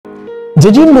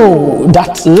Did you know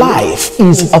that life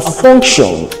is a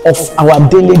function of our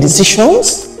daily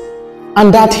decisions,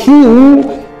 and that he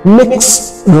who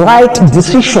makes right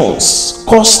decisions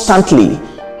constantly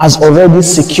has already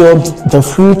secured the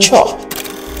future?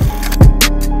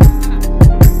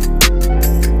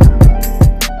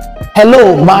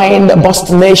 Hello,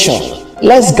 Mind-Transformating Nation.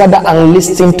 Let's gather and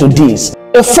listen to this.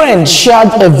 A friend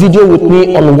shared a video with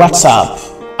me on WhatsApp,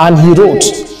 and he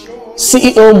wrote,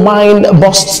 CEO Mind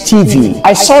Bust TV.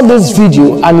 I saw this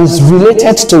video and it's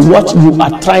related to what you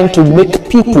are trying to make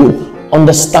people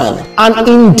understand. And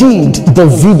indeed, the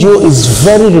video is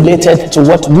very related to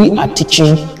what we are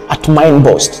teaching at Mind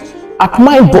Bust. At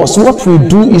Mind Bust, what we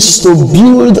do is to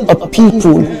build a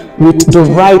people with the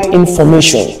right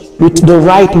information, with the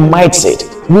right mindset,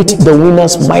 with the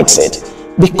winner's mindset.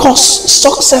 Because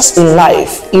success in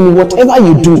life, in whatever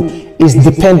you do, is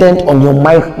dependent on your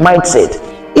mindset.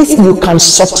 If you can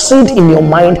succeed in your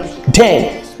mind,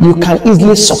 then you can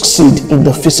easily succeed in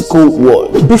the physical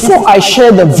world. Before I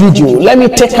share the video, let me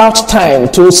take out time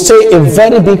to say a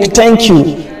very big thank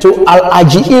you to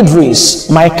Alhaji Idris,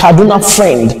 my Kaduna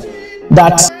friend,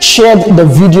 that shared the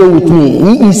video with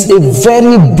me. He is a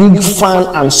very big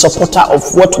fan and supporter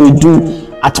of what we do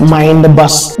at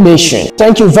Mind-Transformating.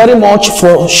 Thank you very much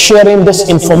for sharing this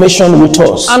information with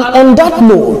us. And on that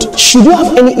note, should you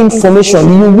have any information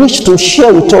you wish to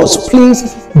share with us,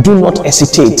 please do not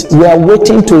hesitate. We are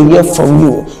waiting to hear from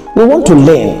you. We want to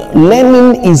learn.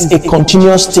 Learning is a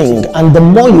continuous thing, and the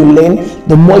more you learn,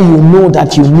 the more you know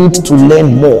that you need to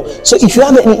learn more. So if you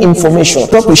have any information,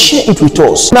 please share it with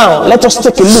us. Now, let us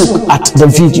take a look at the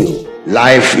video.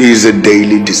 Life is a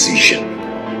daily decision,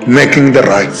 making the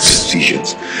right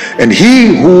decisions, and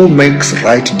he who makes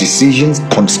right decisions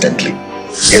constantly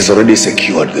has already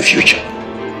secured the future.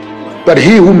 But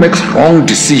he who makes wrong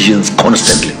decisions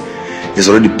constantly has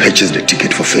already purchased the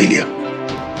ticket for failure.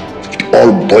 It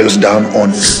all boils down on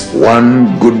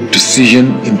one good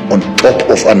decision on top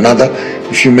of another.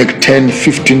 If you make 10,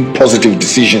 15 positive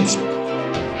decisions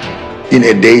in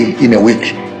a day, in a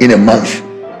week, in a month,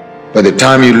 by the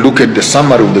time you look at the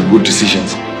summary of the good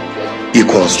decisions,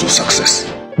 equals to success.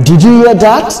 Did you hear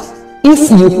that?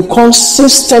 If you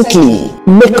consistently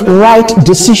make right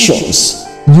decisions,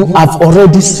 you have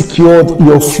already secured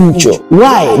your future.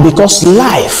 Why? Because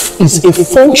life is a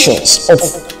function of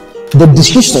the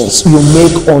decisions you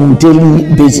make on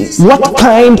daily basis. What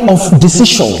kind of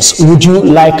decisions would you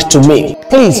like to make?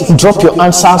 Please drop your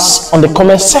answers on the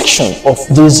comment section of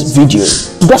this video.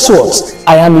 Guess what?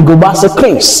 I am Igobasi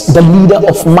Chris, the leader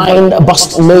of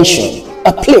Mind-Transformating,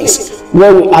 a place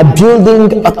where we are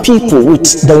building a people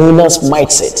with the winner's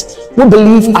mindset. We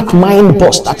believe at Mind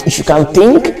Bust that if you can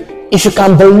think, if you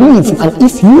can believe, and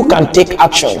if you can take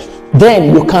action,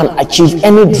 then you can achieve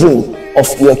any dream of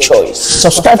your choice.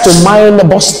 Subscribe to Mind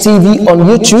Bust TV on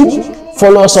YouTube.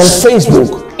 Follow us on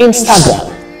Facebook,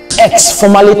 Instagram, X,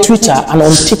 formerly Twitter, and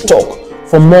on TikTok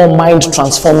for more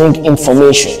mind-transforming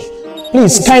information.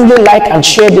 Please kindly like and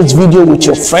share this video with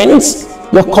your friends,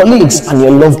 your colleagues, and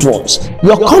your loved ones.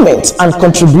 Your comments and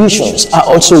contributions are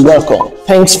also welcome.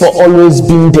 Thanks for always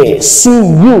being there. See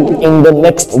you in the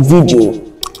next video.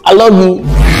 I love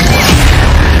you.